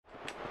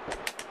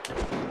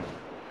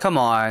Come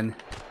on.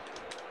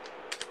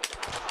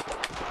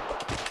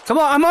 Come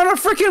on, I'm on a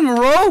freaking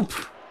rope!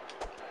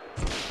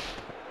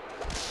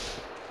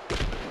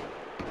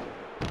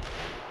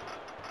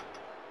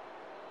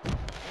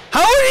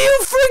 How do you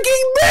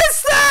freaking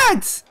miss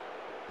that?!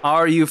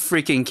 Are you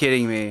freaking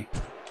kidding me?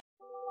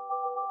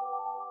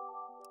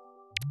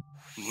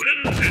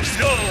 Let's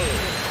go!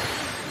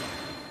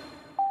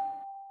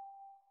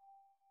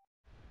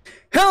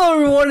 Hello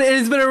everyone, it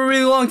has been a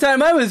really long time.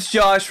 My name is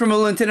Josh from the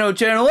Nintendo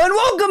channel, and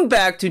welcome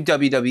back to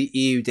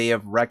WWE Day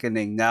of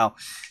Reckoning. Now,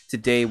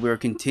 today we're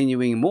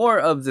continuing more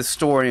of the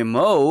story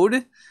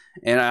mode,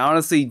 and I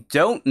honestly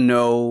don't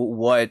know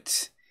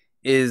what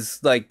is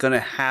gonna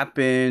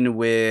happen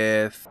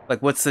with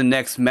what's the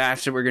next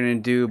match that we're gonna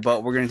do,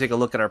 but we're gonna take a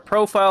look at our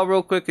profile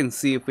real quick and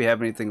see if we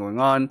have anything going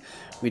on.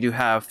 We do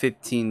have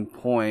 15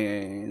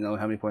 points. No,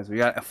 how many points? We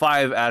got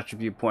 5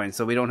 attribute points,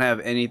 so we don't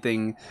have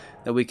anything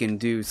that we can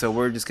do, so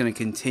we're just gonna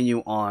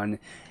continue on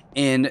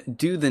and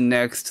do the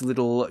next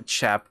little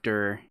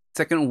chapter.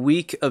 Second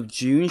week of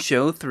June,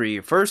 show 3,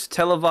 first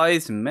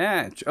televised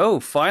match. Oh,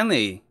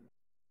 finally.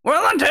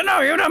 Well,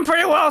 Nintendo, you've done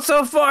pretty well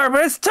so far,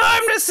 but it's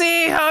time to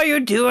see how you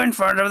do in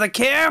front of the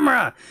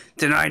camera.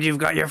 Tonight you've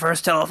got your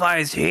first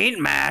televised heat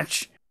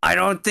match. I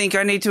don't think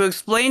I need to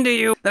explain to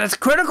you that it's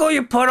critical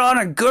you put on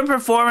a good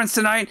performance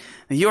tonight.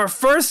 Your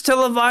first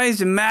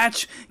televised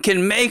match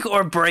can make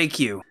or break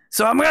you.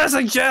 So I'm gonna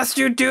suggest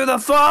you do the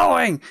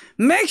following.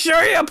 Make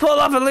sure you pull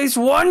off at least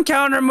one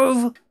counter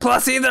move,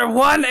 plus either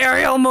one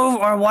aerial move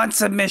or one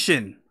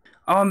submission.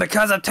 Oh, and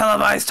because of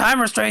televised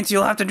time restraints,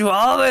 you'll have to do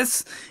all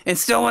this and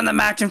still win the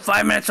match in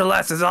 5 minutes or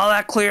less. Is all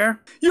that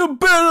clear? You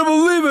better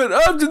believe it!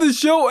 After the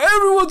show,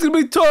 everyone's gonna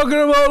be talking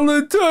about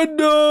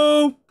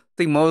Nintendo!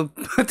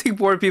 I think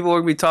more people are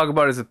gonna be talking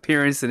about his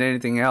appearance than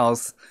anything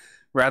else,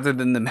 rather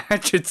than the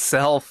match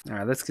itself.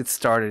 Alright, let's get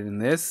started in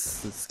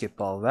this. Let's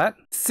skip all of that.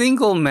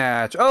 Single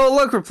match. Oh,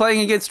 look, we're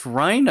playing against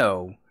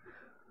Rhino.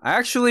 I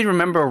actually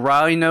remember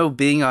Rhino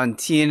being on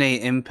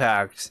TNA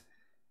Impact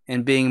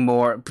and being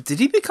more... But did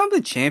he become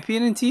the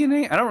champion in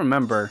TNA? I don't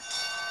remember.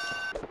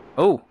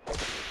 Oh.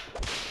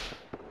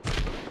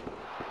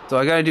 So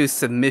I gotta do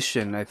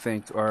submission, I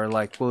think. Or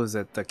what was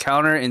it? The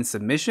counter in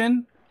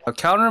submission? A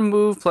counter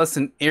move plus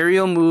an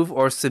aerial move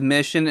or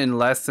submission in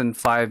less than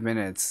 5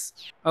 minutes.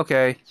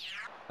 Okay.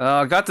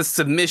 I got the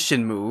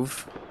submission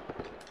move.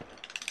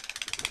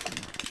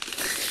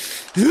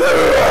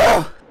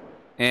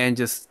 And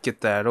just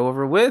get that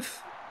over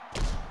with.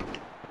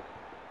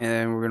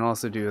 And we're gonna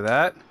also do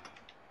that.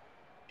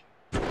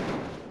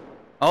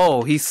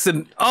 Oh, he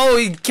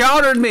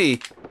countered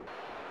me!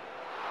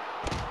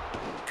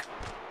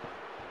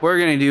 We're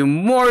gonna do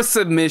more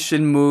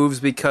submission moves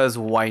because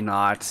why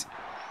not?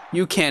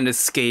 You can't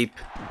escape.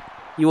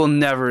 You will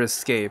never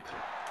escape.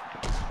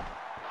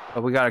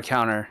 But we got a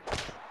counter.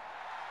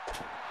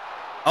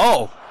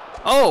 Oh!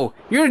 Oh!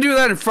 You're gonna do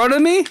that in front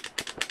of me?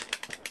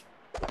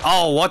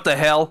 Oh, what the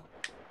hell?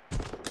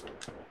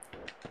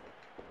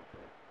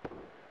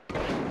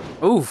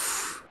 Oof.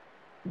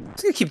 I'm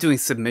just gonna keep doing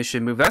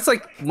submission move. That's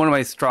like one of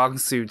my strong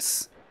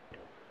suits.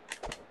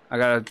 I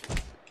gotta...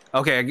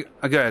 Okay,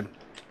 good.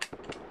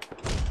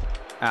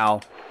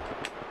 Ow.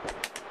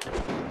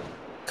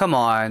 Come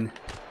on.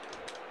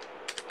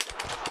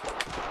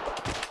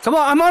 Come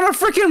on, I'm on a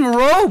freaking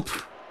rope!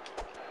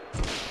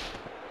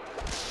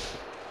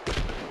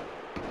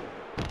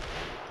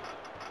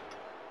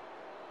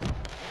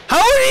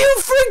 How do you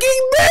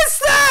freaking miss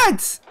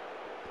that?!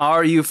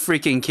 Are you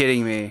freaking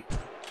kidding me?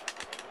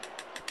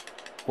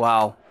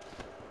 Wow.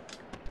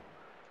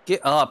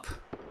 Get up.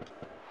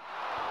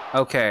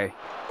 Okay.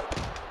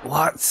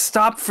 What?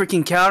 Stop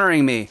freaking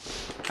countering me.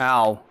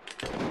 Ow.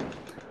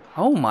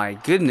 Oh my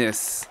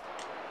goodness.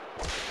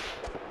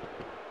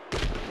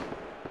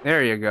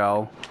 There you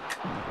go.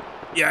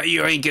 Yeah,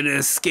 you ain't gonna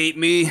escape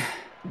me.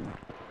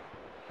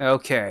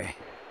 Okay.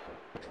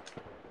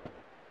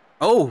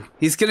 Oh,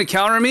 he's gonna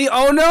counter me?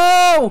 Oh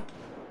no!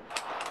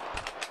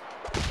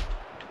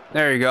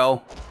 There you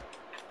go.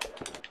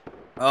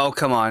 Oh,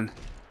 come on.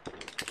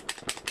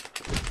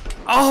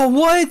 Oh,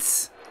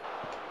 what?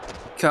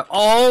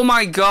 Oh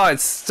my god,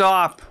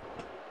 stop.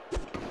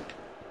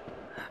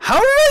 How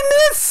did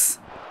I miss?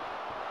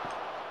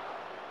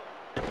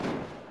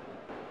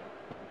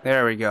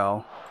 There we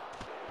go.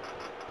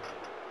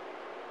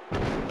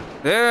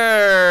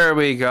 There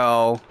we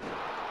go.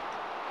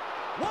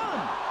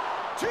 1,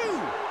 2,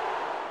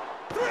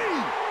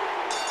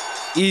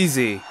 3.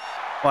 Easy.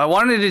 Well, I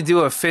wanted to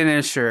do a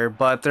finisher,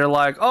 but they're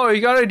like, oh,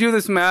 you gotta do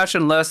this match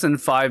in less than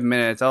 5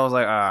 minutes. I was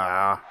like,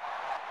 ah.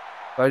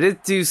 But I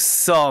did do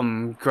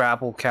some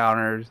grapple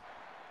counters.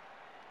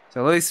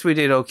 So at least we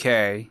did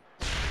okay.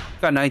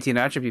 Got 19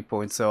 attribute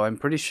points, so I'm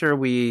pretty sure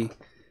we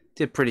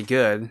did pretty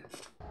good.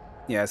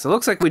 Yeah, so it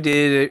looks like we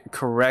did it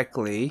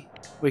correctly.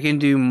 We can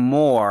do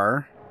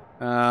more.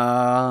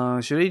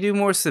 Should I do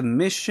more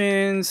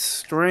submissions?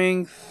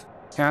 Strength?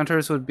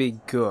 Counters would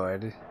be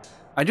good.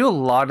 I do a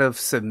lot of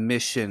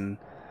submission,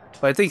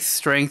 but I think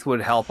strength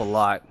would help a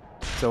lot.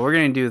 So we're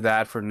gonna do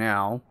that for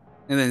now.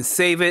 And then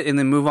save it and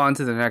then move on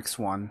to the next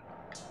one.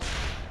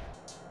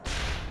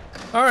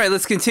 Alright,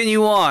 let's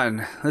continue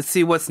on. Let's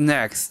see what's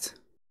next.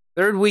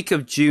 3rd week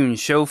of June,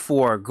 show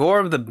 4. Gore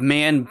of the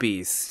Man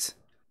Beast.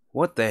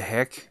 What the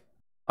heck?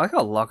 I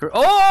got Lucker.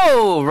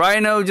 Oh!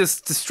 Rhino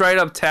just straight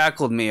up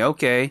tackled me.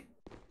 Okay.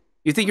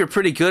 You think you're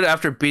pretty good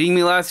after beating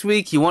me last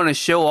week? You want to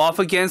show off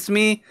against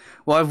me?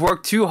 Well, I've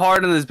worked too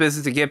hard in this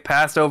business to get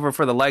passed over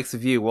for the likes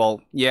of you. Well,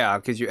 yeah,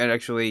 because you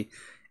actually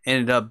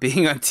ended up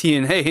being on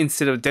TNA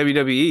instead of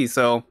WWE,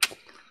 so...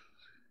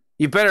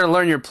 You better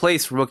learn your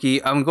place,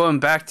 rookie. I'm going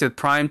back to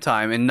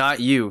primetime, and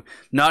not you.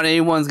 Not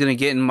anyone's gonna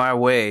get in my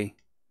way.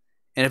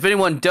 And if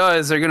anyone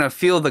does, they're gonna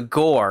feel the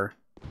gore.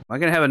 Am I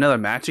gonna have another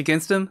match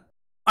against him?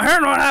 I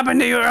heard what happened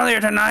to you earlier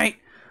tonight.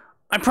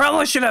 I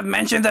probably should have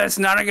mentioned that it's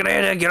not a good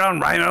idea to get on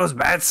Rhino's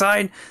bad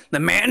side.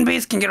 The Man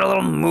Beast can get a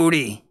little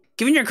moody.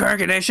 Given your current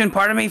condition,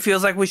 part of me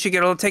feels like we should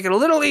take it a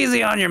little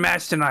easy on your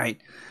match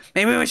tonight.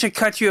 Maybe we should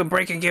cut you a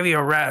break and give you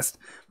a rest.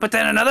 But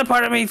then another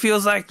part of me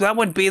feels like that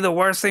would be the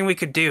worst thing we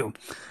could do.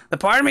 The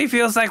part of me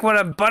feels like what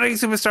a budding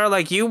superstar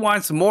like you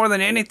wants more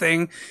than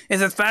anything is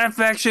the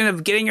satisfaction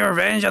of getting your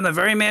revenge on the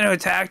very man who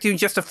attacked you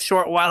just a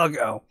short while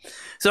ago.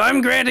 So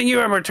I'm granting you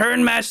a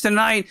return match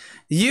tonight.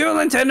 You,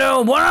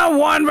 Nintendo,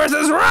 one-on-one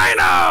versus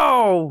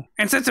Rhino!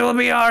 And since it will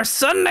be our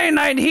Sunday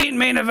Night Heat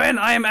main event,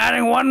 I am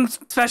adding one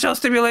special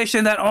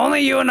stipulation that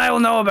only you and I will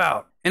know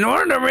about. In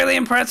order to really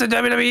impress the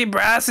WWE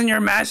brass in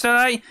your match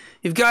tonight,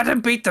 you've got to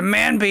beat the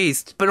Man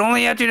Beast, but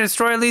only after you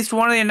destroy at least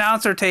one of the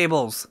announcer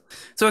tables.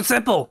 So it's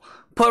simple.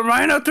 Put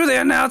Rhino through the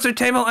announcer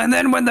table and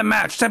then win the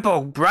match.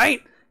 Simple,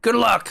 right? Good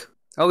luck.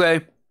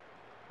 Okay.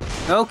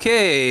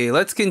 Okay,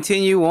 let's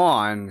continue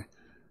on.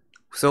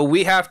 So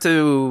we have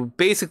to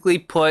basically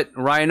put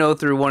Rhino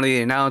through one of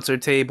the announcer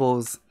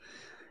tables.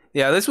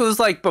 Yeah, this was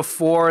like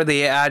before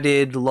they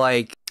added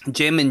like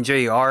Jim and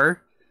JR.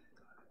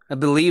 I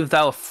believe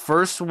that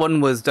first one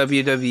was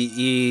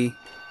WWE.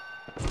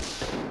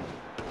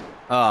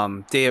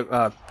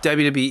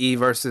 WWE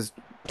versus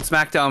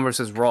SmackDown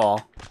versus Raw.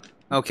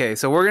 Okay,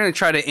 so we're gonna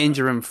try to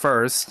injure him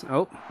first.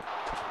 Oh,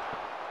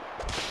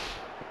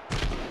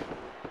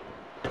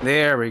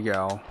 there we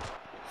go.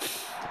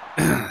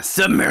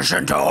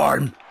 Submission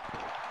time.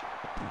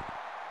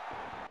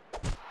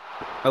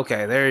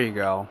 Okay, there you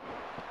go.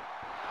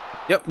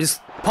 Yep,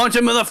 just punch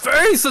him in the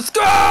face. Let's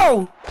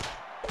go.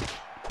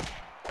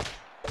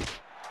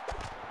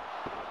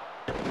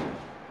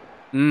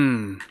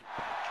 I'm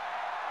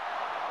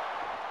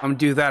gonna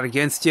do that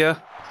against you.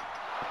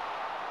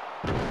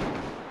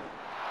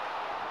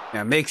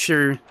 Yeah, make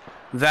sure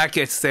that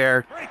gets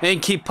there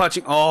and keep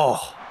punching.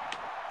 Oh.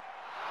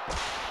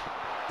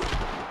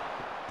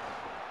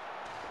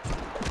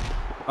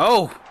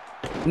 Oh.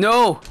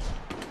 No.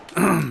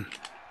 Come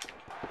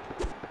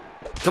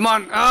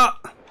on.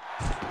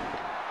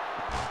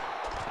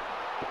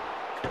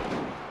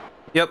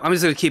 Yep, I'm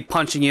just gonna keep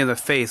punching you in the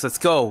face. Let's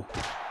go.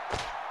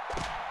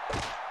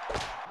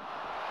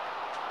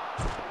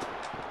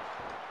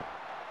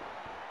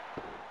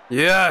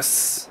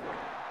 Yes!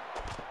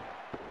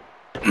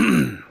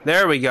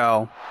 There we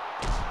go.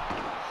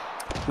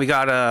 We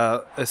got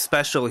a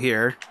special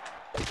here.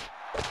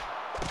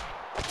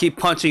 Keep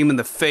punching him in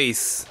the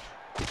face.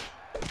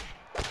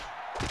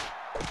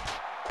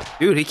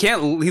 Dude,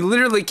 he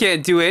literally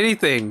can't do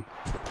anything.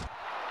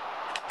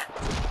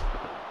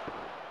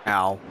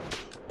 Ow.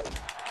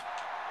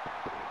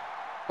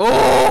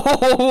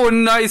 Oh,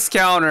 nice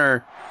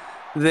counter.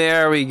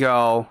 There we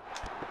go.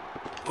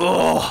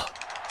 Oh.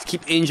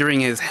 Keep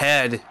injuring his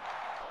head.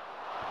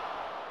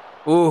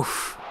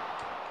 Oof.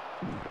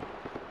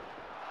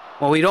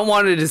 Well, we don't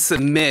want it to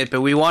submit,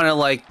 but we want to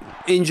like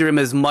injure him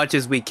as much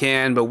as we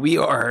can, but we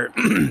are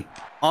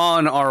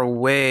on our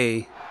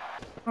way.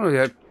 Oh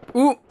god.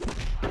 Ooh.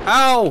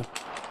 Ow.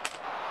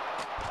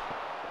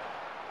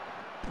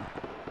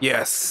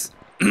 Yes.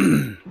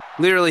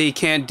 Literally he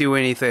can't do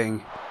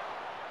anything.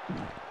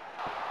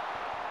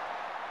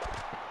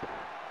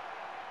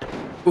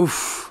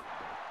 Oof.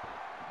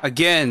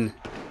 Again.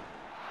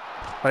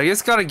 But I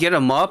just gotta get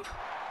him up.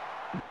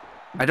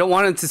 I don't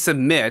want him to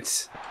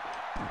submit.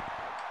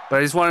 But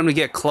I just want him to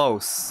get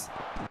close.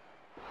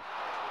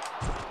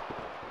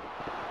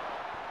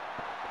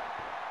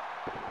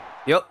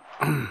 Yep.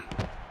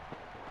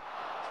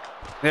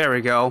 There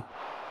we go.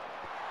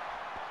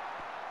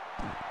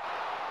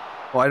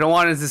 Well, I don't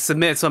want him to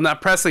submit, so I'm not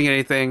pressing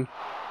anything.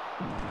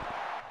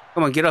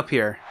 Come on, get up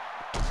here.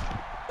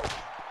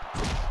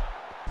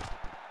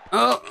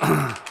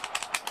 Oh.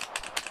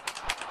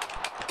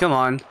 Come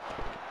on.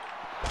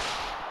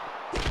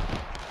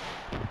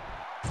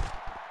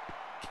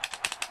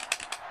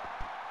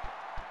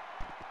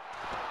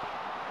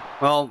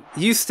 Well,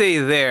 you stay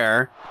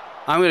there.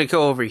 I'm gonna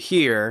go over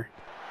here.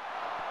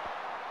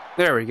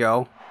 There we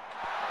go.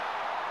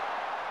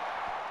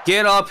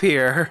 Get up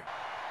here.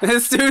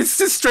 This dude's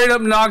just straight up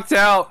knocked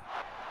out.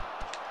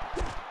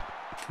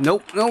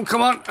 Nope, no,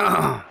 come on.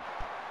 Ugh.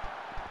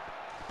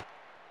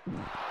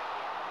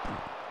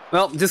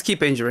 Well, just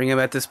keep injuring him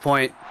at this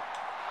point.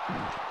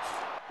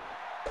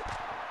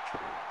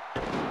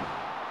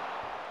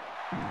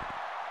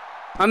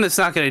 I'm just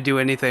not gonna do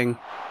anything.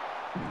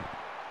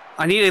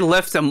 I need to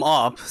lift him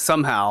up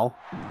somehow.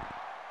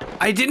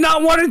 I did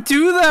not want to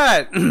do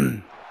that!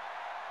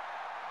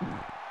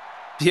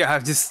 Yeah,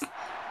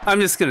 I'm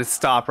just gonna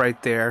stop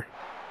right there.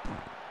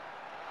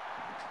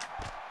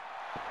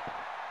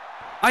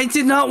 I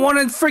did not want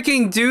to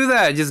freaking do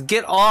that! Just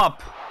get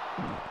up!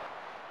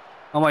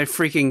 Oh my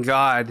freaking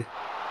god.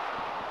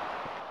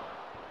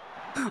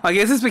 I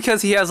guess it's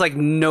because he has like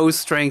no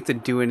strength to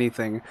do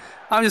anything.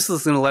 I'm just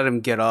gonna let him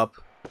get up.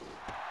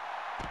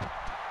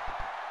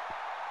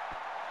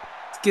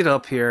 Let's get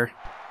up here.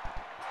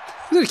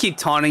 I'm gonna keep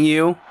taunting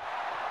you.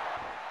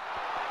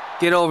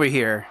 Get over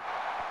here.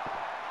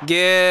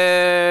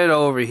 Get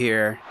over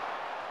here.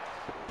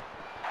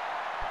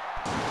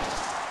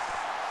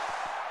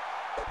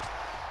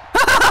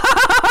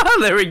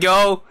 There we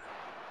go.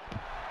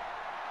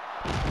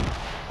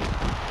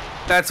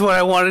 That's what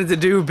I wanted to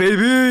do,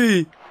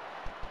 baby.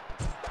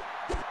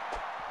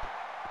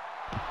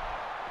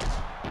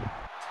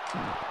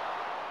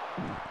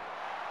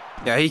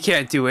 Yeah, he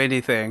can't do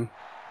anything.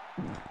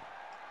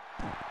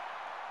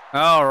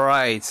 All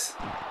right.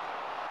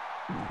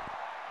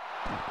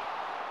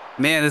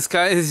 Man, this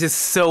guy is just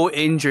so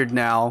injured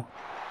now.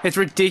 It's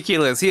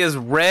ridiculous. He has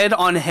red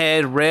on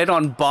head, red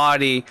on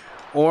body,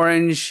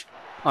 orange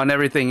on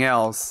everything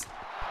else.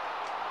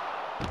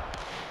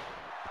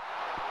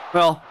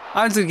 Well,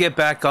 I'm just gonna get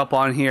back up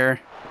on here.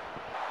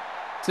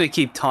 Just gonna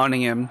keep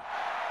taunting him.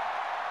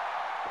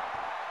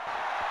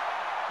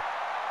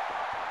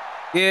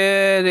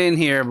 Get in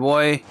here,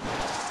 boy.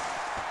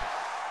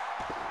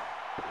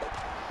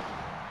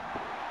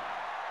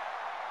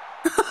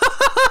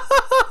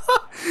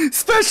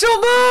 Special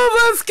move,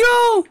 let's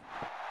go!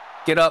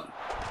 Get up.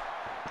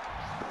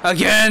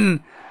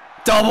 Again!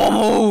 Double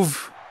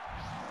move!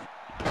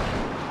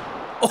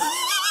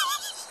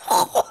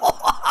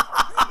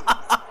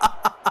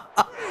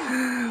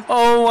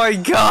 Oh my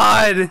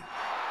god!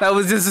 That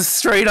was just a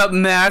straight up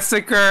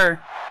massacre!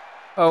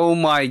 Oh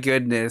my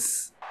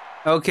goodness.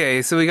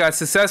 Okay, so we got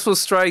successful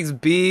strikes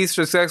B,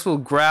 successful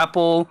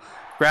grapple,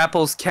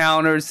 grapples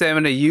countered,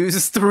 7 to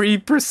use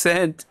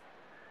 3%.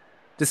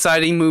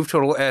 Deciding move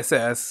total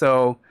SS,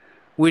 so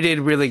we did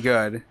really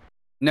good.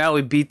 Now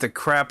we beat the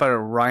crap out of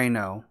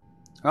Rhino.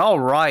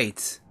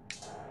 Alright.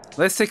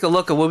 Let's take a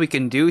look at what we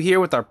can do here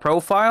with our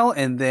profile,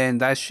 and then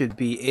that should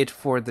be it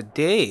for the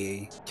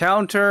day.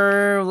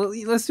 Counter,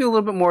 let's do a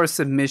little bit more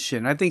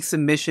submission. I think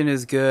submission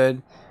is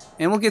good,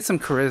 and we'll get some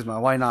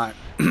charisma, why not?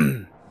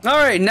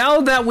 Alright,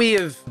 now that we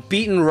have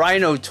beaten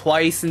Rhino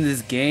twice in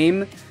this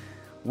game,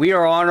 we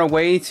are on our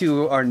way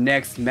to our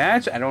next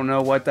match. I don't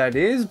know what that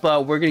is,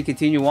 but we're going to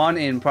continue on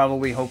and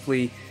probably,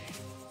 hopefully,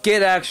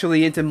 get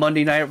actually into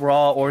Monday Night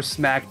Raw or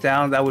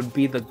SmackDown. That would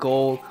be the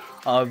goal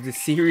of the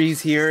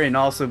series here, and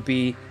also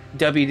be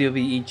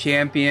WWE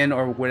champion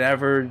or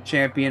whatever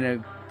champion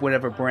of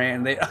whatever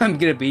brand that I'm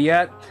going to be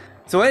at.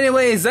 So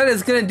anyways, that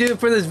is going to do it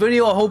for this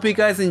video. I hope you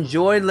guys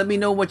enjoyed. Let me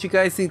know what you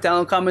guys think down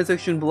in the comment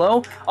section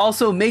below.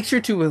 Also, make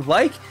sure to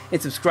like and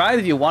subscribe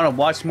if you want to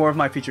watch more of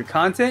my future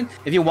content.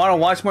 If you want to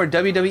watch more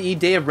WWE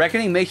Day of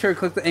Reckoning, make sure to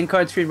click the end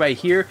card screen right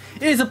here.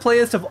 It is a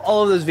playlist of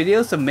all of those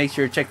videos, so make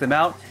sure to check them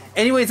out.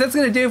 Anyways, that's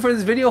going to do it for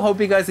this video. Hope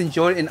you guys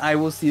enjoyed, and I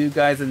will see you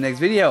guys in the next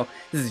video.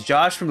 This is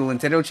Josh from the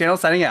Nintendo channel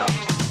signing out.